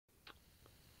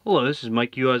Hello, this is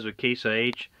Mike Uaz with Case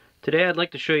IH. Today I'd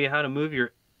like to show you how to move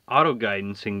your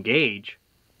Autoguidance Engage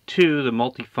to the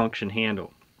multifunction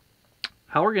handle.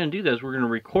 How we're going to do this, we're going to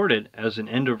record it as an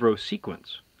end of row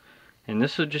sequence. And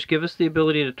this will just give us the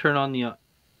ability to turn on the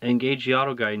engage the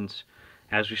Autoguidance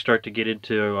as we start to get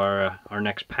into our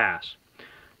next pass.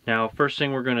 Now, first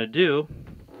thing we're going to do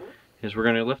is we're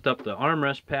going to lift up the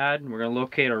armrest pad and we're going to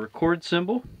locate our record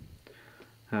symbol.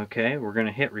 Okay, we're going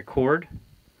to hit record.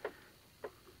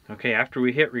 Okay, after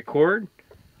we hit record,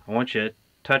 I want you to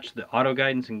touch the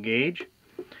Autoguidance Engage.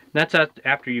 That's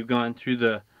after you've gone through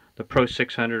the Pro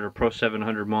 600 or Pro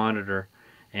 700 monitor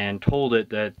and told it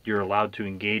that you're allowed to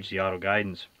engage the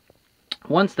Autoguidance.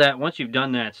 Once you've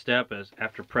done that step,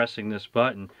 after pressing this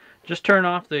button, just turn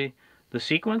off the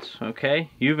sequence. Okay,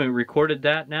 you've recorded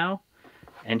that now,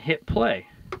 and hit play.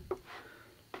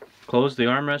 Close the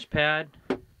armrest pad,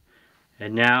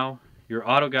 and now your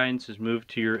Autoguidance is moved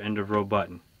to your end of row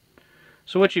button.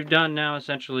 So what you've done now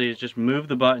essentially is just move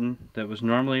the button that was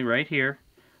normally right here,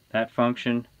 that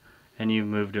function, and you've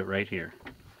moved it right here.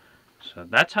 So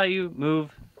that's how you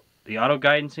move the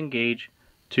Autoguidance Engage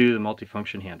to the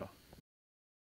multifunction handle.